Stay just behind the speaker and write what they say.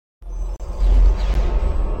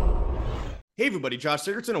Hey everybody, Josh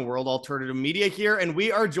Sigurdson of World Alternative Media here, and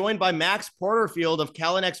we are joined by Max Porterfield of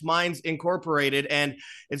Calinex Mines Incorporated. And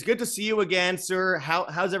it's good to see you again, sir.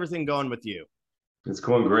 How's everything going with you? It's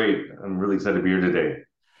going great. I'm really excited to be here today.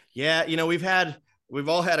 Yeah, we've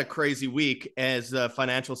all had a crazy week as the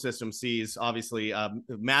financial system sees obviously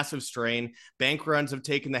massive strain. Bank runs have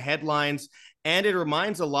taken the headlines, and it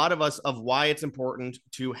reminds a lot of us of why it's important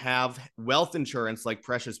to have wealth insurance like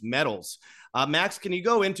precious metals. Max, can you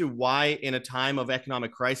go into why, in a time of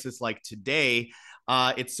economic crisis like today,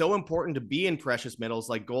 it's so important to be in precious metals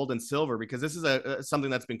like gold and silver? Because this is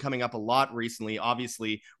something that's been coming up a lot recently,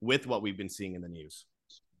 obviously, with what we've been seeing in the news.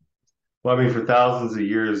 Well, I mean, for thousands of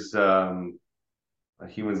years,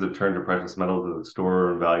 humans have turned to precious metals as a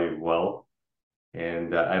store and value of wealth,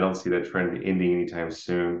 and I don't see that trend ending anytime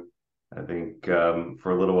soon. I think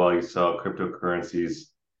for a little while you saw cryptocurrencies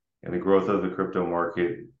and the growth of the crypto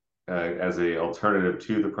market as a alternative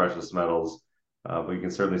to the precious metals, but you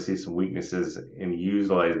can certainly see some weaknesses in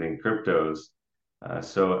utilizing cryptos.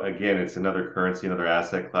 So again, it's another currency, another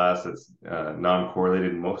asset class that's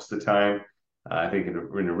non-correlated most of the time. I think in a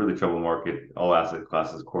really troubled market, all asset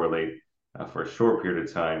classes correlate for a short period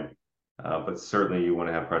of time, but certainly you want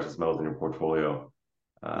to have precious metals in your portfolio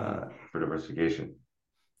Mm-hmm. for diversification.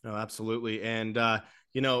 No, absolutely. And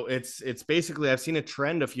it's basically I've seen a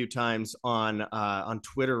trend a few times on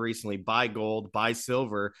Twitter recently: buy gold, buy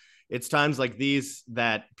silver. It's times like these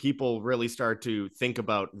that people really start to think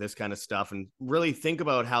about this kind of stuff and really think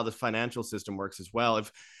about how the financial system works as well.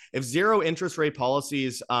 If zero interest rate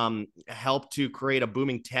policies help to create a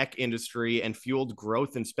booming tech industry and fueled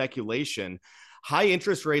growth and speculation, high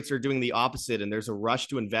interest rates are doing the opposite, and there's a rush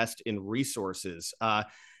to invest in resources.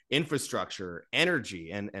 Infrastructure,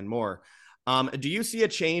 energy, and more. Do you see a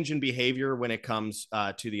change in behavior when it comes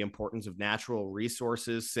to the importance of natural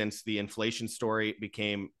resources since the inflation story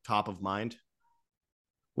became top of mind?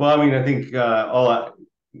 Well, I mean, I think all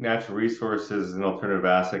natural resources is an alternative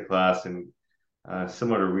asset class, and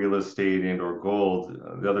similar to real estate and or gold,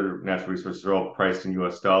 the other natural resources are all priced in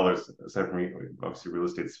U.S. dollars, aside from obviously real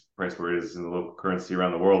estate's priced where it is in the local currency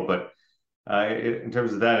around the world. But in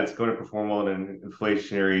terms of that, it's going to perform well in an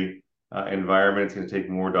inflationary environment. It's going to take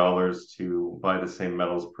more dollars to buy the same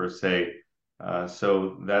metals per se.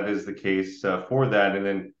 So that is the case for that. And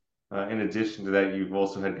then in addition to that, you've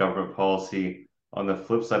also had government policy on the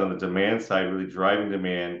flip side, on the demand side, really driving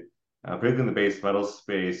demand, particularly in the base metal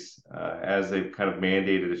space, as they've kind of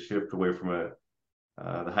mandated a shift away from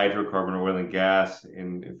the hydrocarbon oil and gas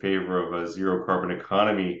in favor of a zero carbon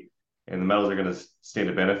economy, and the metals are going to stand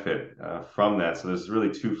to benefit from that. So there's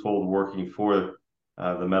really twofold working for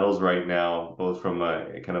the metals right now, both from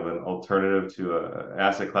a kind of an alternative to a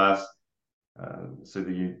asset class, so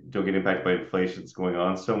that you don't get impacted by inflation that's going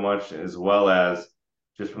on so much, as well as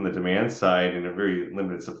just from the demand side in a very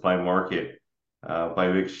limited supply market by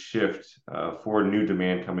a big shift for new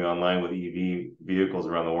demand coming online with EV vehicles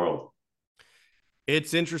around the world.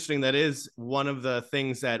 It's interesting. That is one of the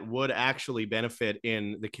things that would actually benefit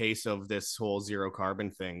in the case of this whole zero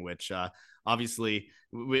carbon thing, which obviously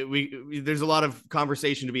there's a lot of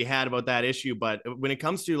conversation to be had about that issue. But when it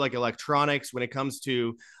comes to like electronics, when it comes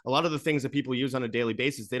to a lot of the things that people use on a daily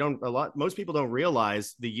basis, most people don't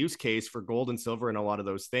realize the use case for gold and silver and a lot of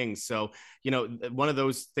those things. So, one of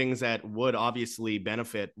those things that would obviously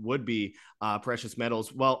benefit would be precious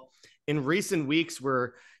metals. Well, in recent weeks,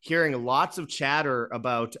 we're hearing lots of chatter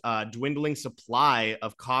about dwindling supply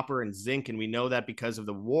of copper and zinc. And we know that because of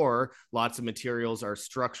the war, lots of materials are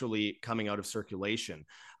structurally coming out of circulation.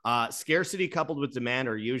 Scarcity coupled with demand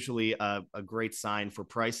are usually a great sign for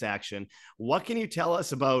price action. What can you tell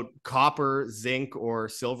us about copper, zinc, or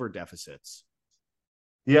silver deficits?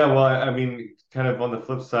 Yeah, well, I mean, kind of on the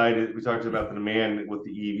flip side, we talked about the demand with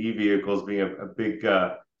the EV vehicles being a big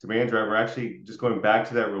demand driver. Actually, just going back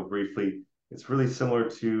to that real briefly, it's really similar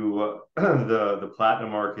to the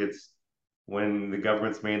platinum markets when the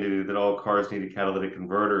government's mandated that all cars needed catalytic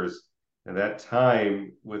converters. At that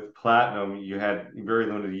time, with platinum, you had very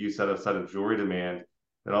limited use outside of jewelry demand.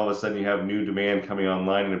 Then all of a sudden, you have new demand coming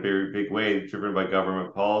online in a very big way, driven by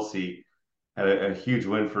government policy. Had a huge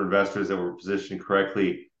win for investors that were positioned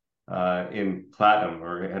correctly in platinum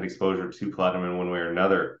or had exposure to platinum in one way or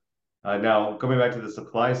another. Now, coming back to the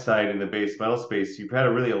supply side in the base metal space, you've had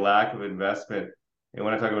a lack of investment. And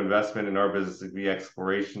when I talk about investment in our business, it'd be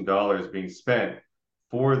exploration dollars being spent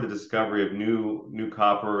for the discovery of new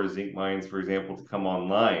copper or zinc mines, for example, to come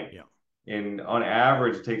online. Yeah. And on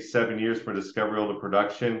average, it takes 7 years for discovery to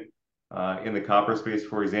production in the copper space,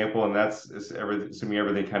 for example, and that's assuming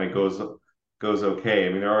everything kind of goes okay. I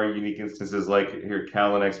mean, there are unique instances like here at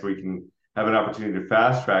Calinex where you can have an opportunity to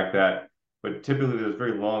fast track that. but typically there's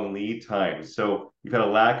very long lead times. So you've had a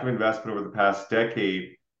lack of investment over the past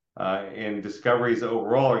decade, and discoveries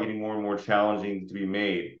overall are getting more and more challenging to be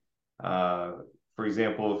made. For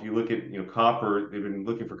example, if you look at copper, they've been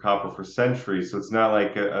looking for copper for centuries, so it's not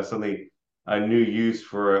like suddenly a new use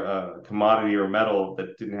for a commodity or metal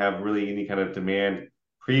that didn't have really any kind of demand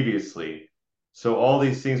previously. So all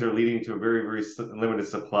these things are leading to a very, very limited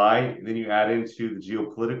supply. Then you add into the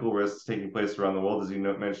geopolitical risks taking place around the world, as you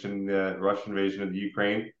mentioned, the Russian invasion of the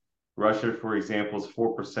Ukraine. Russia, for example, is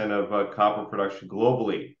 4% of copper production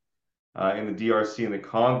globally. In the DRC and the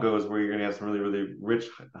Congos, where you're going to have some really, really rich,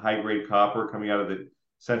 high-grade copper coming out of the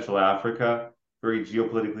Central Africa, very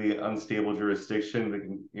geopolitically unstable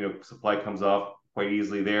jurisdiction. Supply comes off quite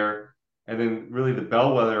easily there. And then really the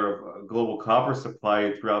bellwether of global copper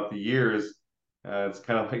supply throughout the years, it's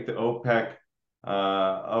kind of like the OPEC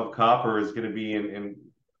of copper is going to be in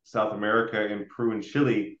South America, in Peru and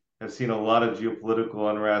Chile. Have seen a lot of geopolitical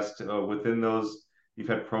unrest within those. You've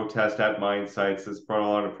had protests at mine sites that's brought a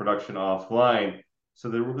lot of production offline. So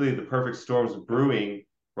they're really the perfect storms brewing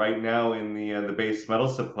right now in the base metal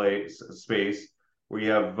supply space, where you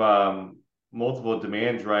have multiple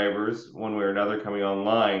demand drivers, one way or another, coming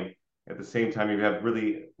online. At the same time, you have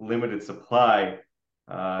really limited supply.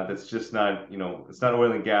 That's just not, it's not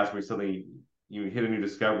oil and gas where suddenly you hit a new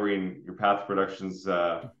discovery and your path to production's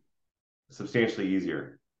substantially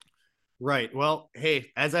easier. Right. Well,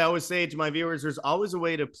 hey, as I always say to my viewers, there's always a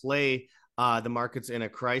way to play the markets in a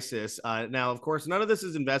crisis. Now, of course, none of this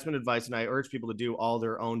is investment advice, and I urge people to do all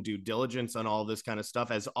their own due diligence on all this kind of stuff,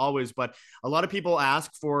 as always. But a lot of people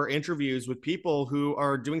ask for interviews with people who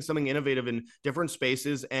are doing something innovative in different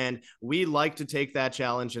spaces, and we like to take that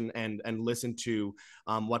challenge and listen to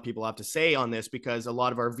what people have to say on this, because a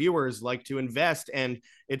lot of our viewers like to invest, and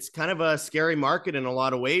it's kind of a scary market in a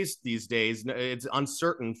lot of ways these days. It's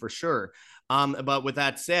uncertain for sure. But with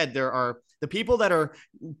that said, there are the people that are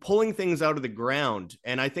pulling things out of the ground,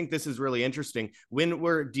 and I think this is really interesting when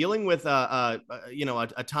we're dealing with a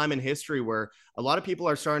time in history where a lot of people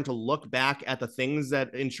are starting to look back at the things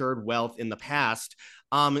that ensured wealth in the past.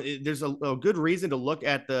 There's a good reason to look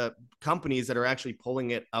at the companies that are actually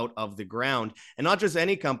pulling it out of the ground, and not just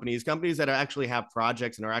any companies that actually have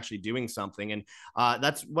projects and are actually doing something. And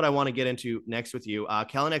that's what I want to get into next with you.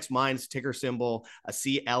 Callinex Mines, ticker symbol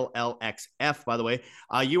CLLXF, by the way.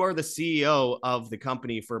 You are the CEO of the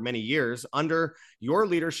company for many years. Under your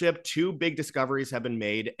leadership, two big discoveries have been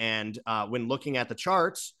made. And when looking at the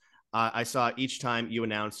charts, I saw each time you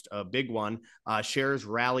announced a big one, shares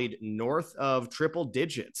rallied north of triple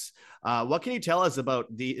digits. What can you tell us about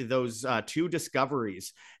those two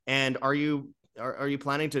discoveries? And are you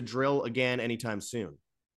planning to drill again anytime soon?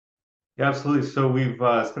 Yeah, absolutely. So we've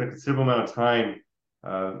spent a considerable amount of time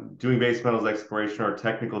doing base metals exploration. Our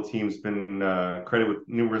technical team's been credited with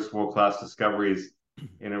numerous world-class discoveries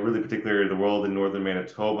in a really particular area of the world in northern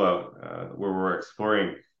Manitoba, where we're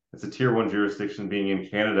exploring. It's a tier one jurisdiction being in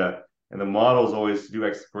Canada. And the model is always to do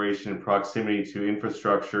exploration in proximity to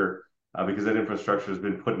infrastructure because that infrastructure has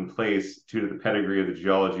been put in place due to the pedigree of the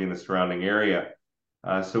geology in the surrounding area.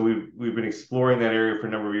 So we've been exploring that area for a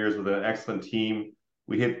number of years with an excellent team.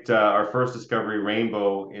 We hit our first discovery,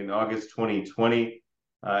 Rainbow, in August 2020.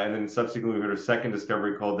 And then subsequently, we had our second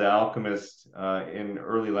discovery called the Alchemist in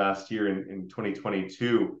early last year in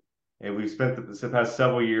 2022. And we've spent the past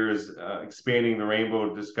several years expanding the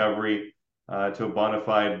Rainbow discovery to a bona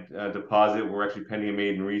fide deposit. We're actually pending a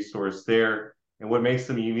maiden resource there. And what makes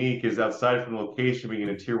them unique is outside from the location being in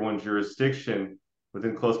a tier one jurisdiction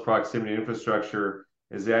within close proximity to infrastructure,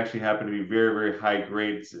 is they actually happen to be very, very high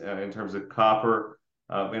grades in terms of copper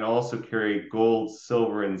and also carry gold,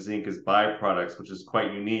 silver, and zinc as byproducts, which is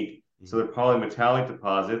quite unique. So they're polymetallic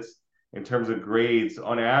deposits. In terms of grades,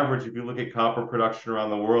 on average, if you look at copper production around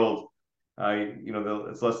the world,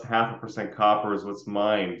 it's less than 0.5% copper is what's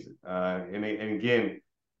mined. And again,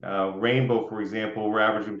 Rainbow, for example, we're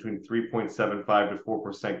averaging between 3.75 to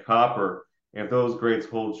 4% copper. And if those grades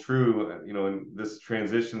hold true, and this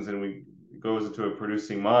transitions and we goes into a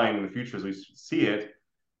producing mine in the future as we see it,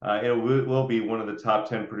 it will be one of the top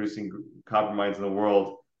 10 producing copper mines in the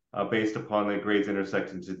world based upon the grades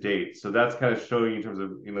intersected to date. So that's kind of showing you in terms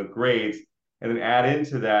of grades. And then add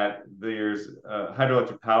into that, there's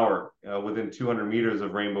hydroelectric power within 200 meters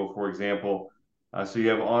of Rainbow, for example. So you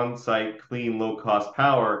have on-site, clean, low-cost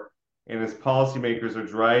power. And as policymakers are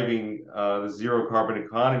driving the zero carbon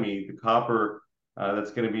economy, the copper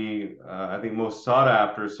that's going to be, I think, most sought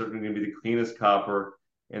after is certainly going to be the cleanest copper.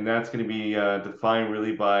 And that's going to be defined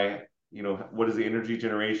really by, what is the energy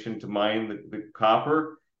generation to mine the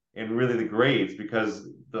copper, and really the grades, because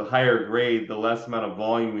the higher grade, the less amount of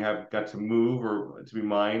volume we have got to move or to be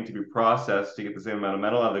mined, to be processed to get the same amount of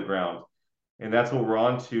metal out of the ground. And that's what we're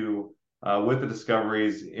on to with the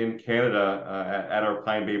discoveries in Canada at our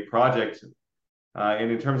Pine Bay project.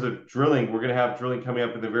 And in terms of drilling, we're going to have drilling coming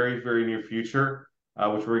up in the very, very near future,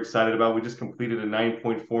 which we're excited about. We just completed a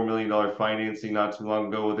 $9.4 million financing not too long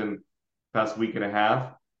ago, within the past week and a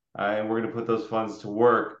half. And we're going to put those funds to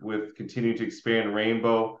work with continuing to expand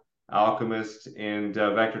Rainbow, Alchemist, and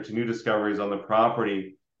Vector to new discoveries on the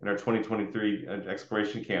property in our 2023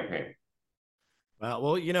 exploration campaign.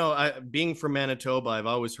 Well, being from Manitoba, I've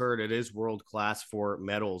always heard it is world class for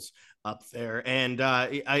metals up there. And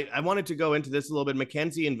I wanted to go into this a little bit.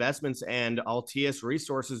 Mackenzie Investments and Altius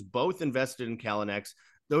Resources both invested in Calinex.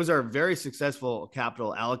 Those are very successful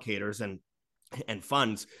capital allocators and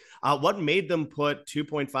funds. What made them put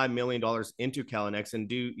 $2.5 million into Calinex? And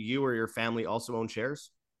do you or your family also own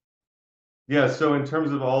shares? Yeah, so in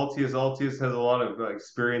terms of Altius, Altius has a lot of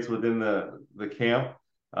experience within the camp.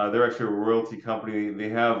 They're actually a royalty company. They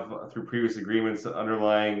have, through previous agreements,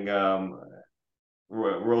 underlying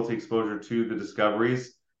royalty exposure to the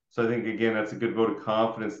discoveries. So I think, again, that's a good vote of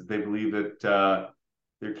confidence that they believe that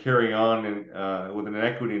they're carrying on with an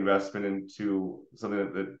equity investment into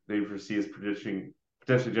something that they foresee as potentially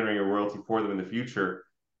generating a royalty for them in the future.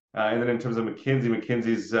 And then in terms of Mackenzie,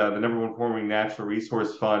 Mackenzie's the number one performing natural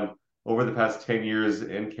resource fund over the past 10 years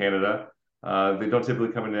in Canada. They don't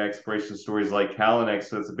typically come into exploration stories like Calinex,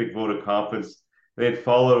 so it's a big vote of confidence. They had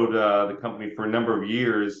followed the company for a number of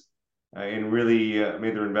years and really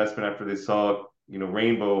made their investment after they saw,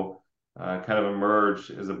 Rainbow kind of emerge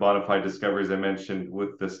as a bona fide discovery, as I mentioned,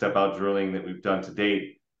 with the step out drilling that we've done to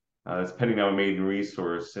date. That's pending now a maiden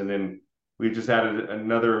resource. And then we just added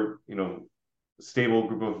another, stable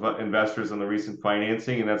group of investors on the recent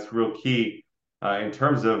financing, and that's real key. In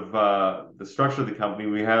terms of the structure of the company,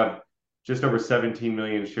 we have just over 17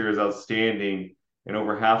 million shares outstanding, and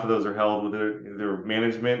over half of those are held with their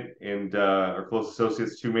management and our close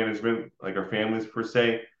associates to management, like our families per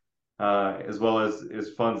se, as well as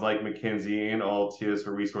funds like Mackenzie and Altius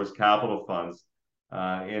or Resource Capital funds.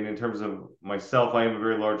 And in terms of myself, I am a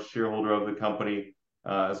very large shareholder of the company,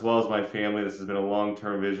 as well as my family. This has been a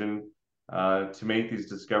long-term vision to make these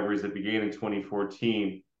discoveries that began in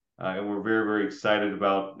 2014. And we're very, very excited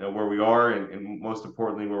about where we are and most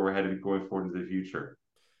importantly, where we're headed going forward into the future.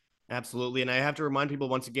 Absolutely. And I have to remind people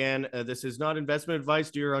once again, this is not investment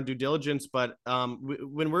advice. Do your own due diligence. But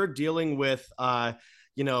when we're dealing with,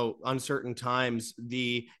 uncertain times,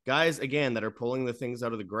 the guys, again, that are pulling the things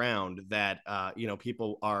out of the ground that,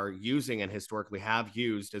 people are using and historically have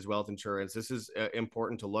used as wealth insurance, this is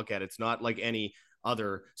important to look at. It's not like any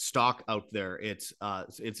other stock out there.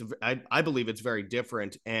 I believe it's very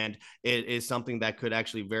different, and it is something that could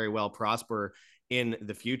actually very well prosper in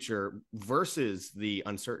the future versus the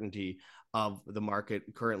uncertainty of the market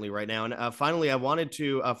currently right now. And finally, I wanted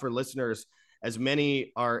to, for listeners, as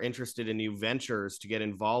many are interested in new ventures to get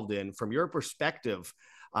involved in, from your perspective,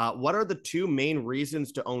 what are the two main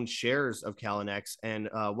reasons to own shares of Calinex, and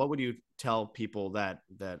what would you tell people that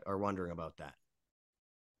are wondering about that?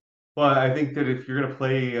 Well, I think that if you're going to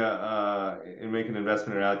play and make an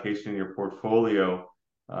investment or allocation in your portfolio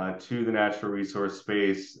to the natural resource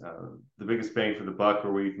space, the biggest bang for the buck,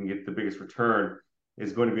 or where you can get the biggest return,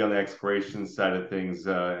 is going to be on the exploration side of things.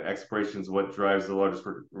 Exploration is what drives the largest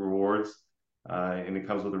rewards, and it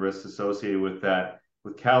comes with the risks associated with that.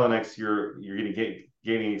 With Calinex, you're going to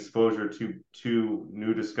gaining exposure to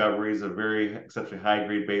new discoveries of very exceptionally high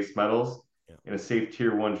grade base metals in a safe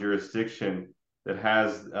tier one jurisdiction that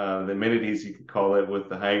has the amenities, you could call it, with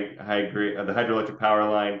the high grade the hydroelectric power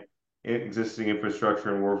line, existing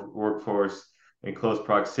infrastructure and workforce in close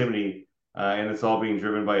proximity, and it's all being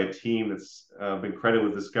driven by a team that's been credited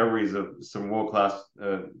with discoveries of some world class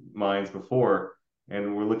mines before,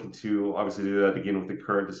 and we're looking to obviously do that again with the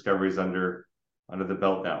current discoveries under the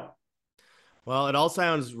belt now. Well, it all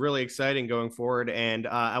sounds really exciting going forward, and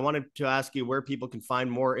I wanted to ask you where people can find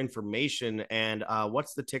more information, and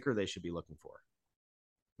what's the ticker they should be looking for?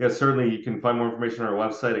 Yeah, certainly. You can find more information on our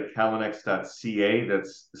website at calinex.ca.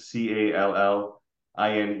 That's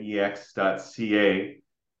CALLINEX.ca.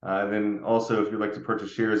 Then also, if you'd like to purchase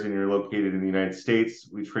shares and you're located in the United States,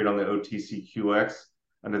 we trade on the OTCQX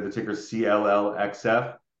under the ticker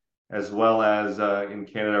CLLXF, as well as in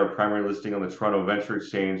Canada, our primary listing on the Toronto Venture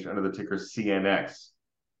Exchange under the ticker CNX.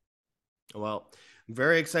 Well, I'm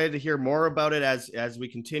very excited to hear more about it as we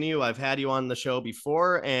continue. I've had you on the show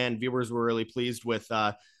before, and viewers were really pleased with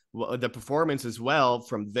the performance as well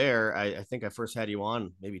from there. I think I first had you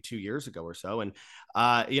on maybe 2 years ago or so. And,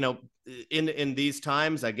 you know, in these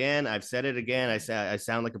times, again, I've said it again, I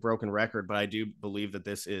sound like a broken record, but I do believe that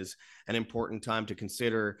this is an important time to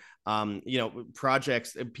consider, you know,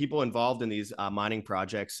 projects, people involved in these mining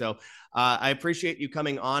projects. So I appreciate you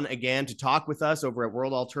coming on again to talk with us over at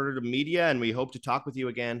World Alternative Media, and we hope to talk with you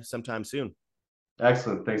again sometime soon.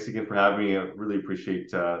 Excellent. Thanks again for having me. I really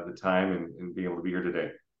appreciate the time and being able to be here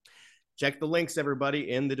today. Check the links,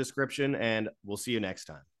 everybody, in the description, and we'll see you next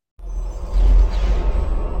time.